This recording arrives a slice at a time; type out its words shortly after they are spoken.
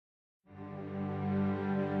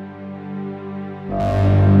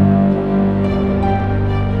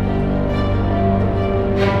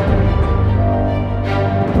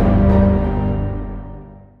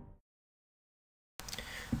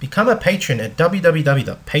Become a patron at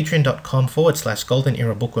www.patreon.com/Golden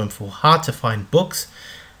Era Bookworm for hard to find books,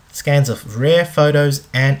 scans of rare photos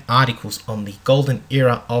and articles on the golden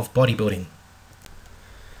era of bodybuilding.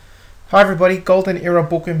 Hi everybody, Golden Era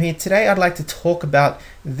Bookworm here. Today I'd like to talk about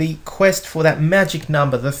the quest for that magic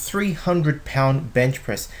number, the 300-pound bench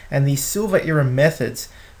press, and the silver era methods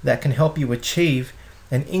that can help you achieve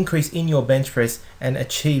an increase in your bench press and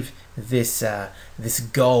achieve this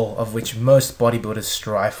goal of which most bodybuilders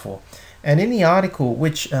strive for. And in the article,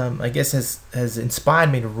 which I guess has inspired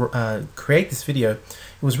me to create this video, it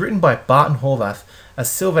was written by Barton Horvath, a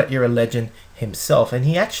silver era legend himself, and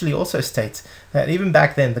he actually also states that even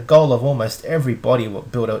back then the goal of almost every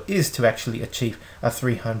bodybuilder is to actually achieve a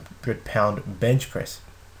 300-pound bench press.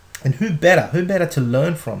 And who better to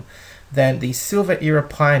learn from than the silver era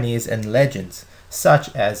pioneers and legends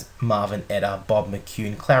such as Marvin Eder, Bob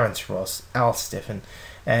McCune, Clarence Ross, Al Steffen,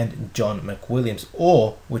 and John McWilliams,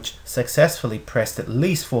 all which successfully pressed at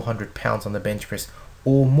least 400 pounds on the bench press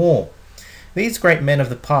or more. These great men of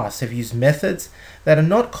the past have used methods that are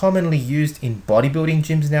not commonly used in bodybuilding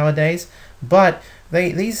gyms nowadays, but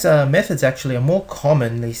these methods actually are more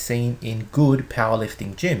commonly seen in good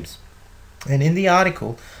powerlifting gyms. And in the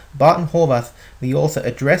article, Barton Horvath, the author,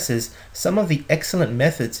 addresses some of the excellent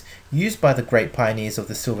methods used by the great pioneers of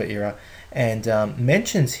the silver era and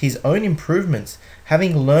mentions his own improvements,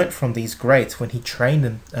 having learnt from these greats when he trained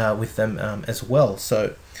them with them as well.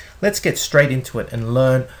 So let's get straight into it and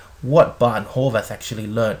learn what Barton Horvath actually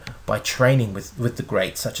learnt by training with the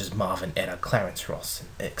greats such as Marvin Eder, Clarence Ross,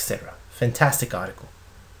 etc. Fantastic article.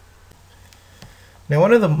 Now,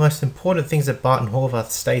 one of the most important things that Barton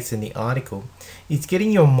Horvath states in the article is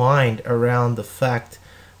getting your mind around the fact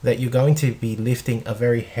that you're going to be lifting a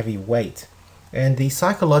very heavy weight. And the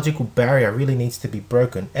psychological barrier really needs to be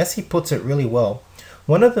broken. As he puts it really well,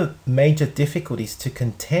 one of the major difficulties to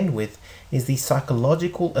contend with is the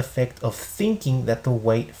psychological effect of thinking that the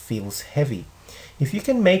weight feels heavy. If you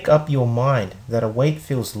can make up your mind that a weight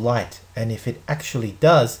feels light, and if it actually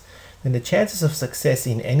does, then the chances of success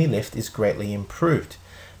in any lift is greatly improved.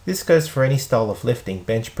 This goes for any style of lifting,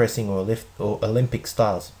 bench pressing or Olympic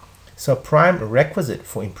styles. So a prime requisite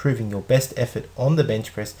for improving your best effort on the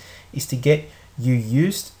bench press is to get you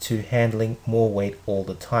used to handling more weight all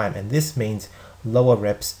the time, and this means lower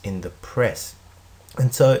reps in the press.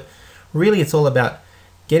 And so really it's all about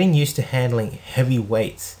getting used to handling heavy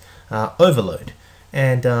weights, overload,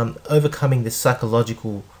 and overcoming this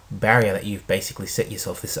psychological barrier that you've basically set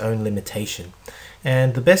yourself, this own limitation.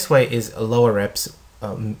 And the best way is lower reps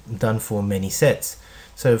done for many sets.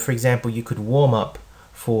 So for example, you could warm up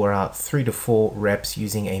for 3 to 4 reps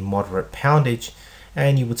using a moderate poundage,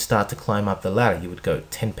 and you would start to climb up the ladder. You would go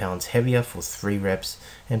 10 pounds heavier for 3 reps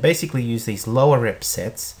and basically use these lower rep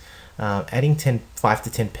sets, adding 5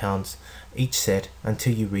 to 10 pounds each set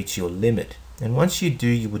until you reach your limit. And once you do,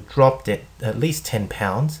 you would drop at least 10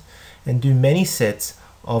 pounds and do many sets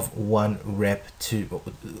of 1 rep to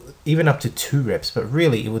even up to 2 reps, but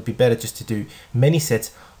really it would be better just to do many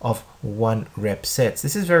sets of 1 rep sets.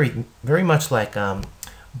 This is very much like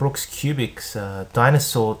Brooks Kubik's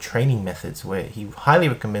dinosaur training methods, where he highly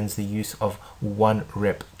recommends the use of 1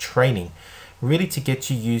 rep training, really to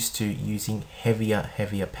get you used to using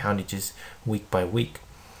heavier poundages week by week.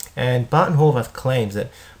 And Barton Horvath claims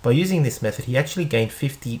that by using this method he actually gained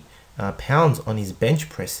 50 pounds on his bench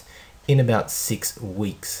press in about 6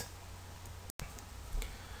 weeks.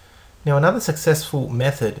 Now, another successful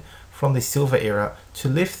method from the silver era to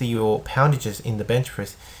lift your poundages in the bench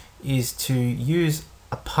press is to use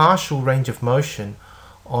a partial range of motion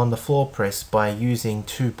on the floor press by using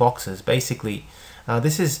 2 boxes. Basically,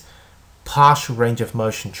 this is partial range of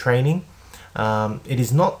motion training. It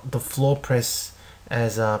is not the floor press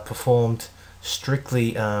as performed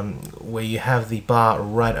strictly where you have the bar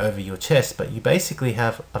right over your chest, but you basically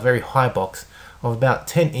have a very high box of about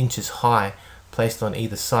 10 inches high placed on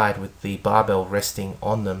either side with the barbell resting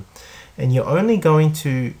on them, and you're only going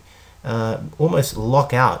to almost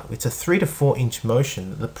lock out. It's a 3 to 4 inch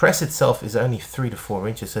motion. The press itself is only 3 to 4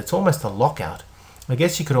 inches, so it's almost a lockout. I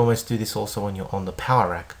guess you could almost do this also on the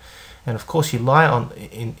power rack. And of course, you lie on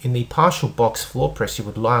in the partial box floor press, you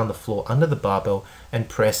would lie on the floor under the barbell and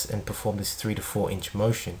press and perform this 3 to 4 inch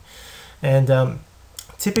motion. And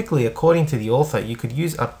typically, according to the author, you could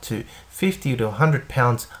use up to 50 to 100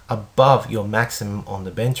 pounds above your maximum on the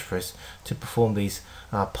bench press to perform these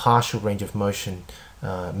partial range of motion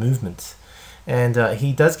movements. And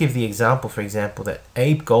he does give the example, for example, that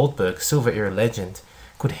Abe Goldberg, silver era legend,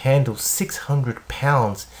 could handle 600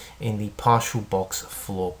 pounds in the partial box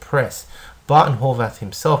floor press. Barton Horvath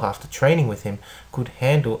himself, after training with him, could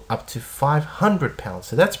handle up to 500 pounds.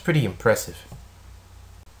 So that's pretty impressive.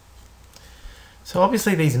 So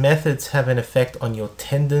obviously these methods have an effect on your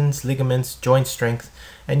tendons, ligaments, joint strength,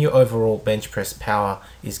 and your overall bench press power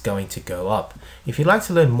is going to go up. If you'd like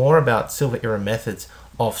to learn more about Silver Era methods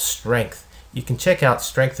of strength, you can check out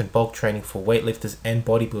Strength and Bulk Training for Weightlifters and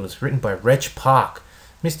Bodybuilders, written by Reg Park,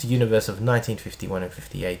 Mr. Universe of 1951 and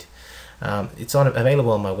 58. It's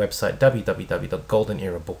available on my website,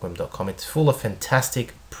 www.goldenerabookworm.com. It's full of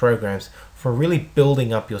fantastic programs for really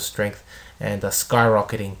building up your strength and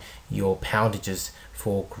skyrocketing your poundages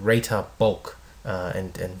for greater bulk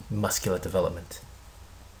and muscular development.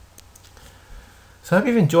 So I hope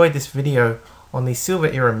you've enjoyed this video on the Silver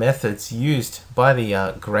Era methods used by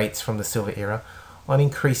the greats from the Silver Era on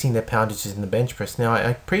increasing their poundages in the bench press. Now,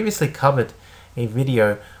 I previously covered a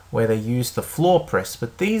video where they used the floor press,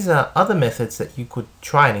 but these are other methods that you could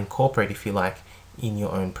try and incorporate, if you like, in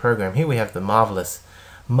your own program. Here we have the marvelous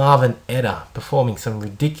Marvin Eder performing some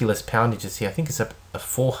ridiculous poundages here. I think it's a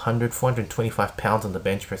 425 pounds on the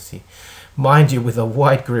bench press here. Mind you, with a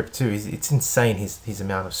wide grip too. It's insane his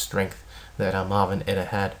amount of strength that Marvin Eder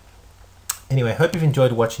had. Anyway, I hope you've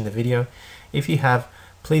enjoyed watching the video. If you have,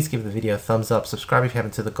 please give the video a thumbs up. Subscribe if you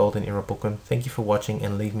haven't to the Golden Era Bookworm. Thank you for watching,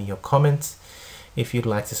 and leave me your comments. If you'd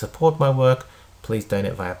like to support my work, please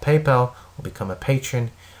donate via PayPal or become a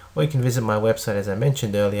patron. Or you can visit my website, as I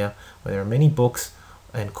mentioned earlier, where there are many books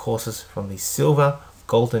and courses from the Silver,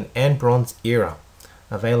 Golden and Bronze Era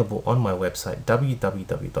available on my website,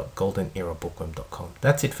 www.goldenerabookworm.com.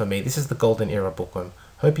 That's it for me. This is the Golden Era Bookworm.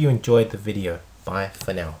 Hope you enjoyed the video. Bye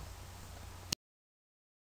for now.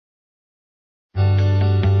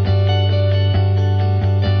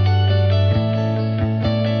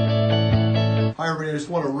 Hi everybody, I just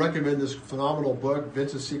want to recommend this phenomenal book,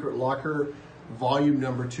 Vince's Secret Locker, volume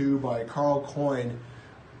number 2 by Carl Coyne.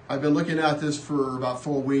 I've been looking at this for about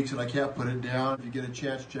 4 weeks and I can't put it down. If you get a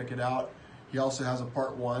chance, check it out. He also has a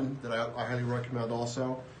part 1 that I highly recommend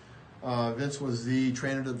also. Vince was the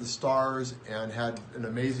trainer to the stars and had an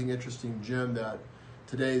amazing, interesting gym that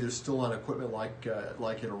today there's still not equipment like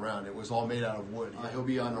it around. It was all made out of wood. He'll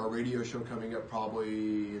be on our radio show coming up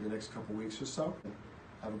probably in the next couple weeks or so.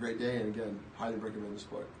 Have a great day, and again, highly recommend this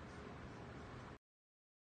book.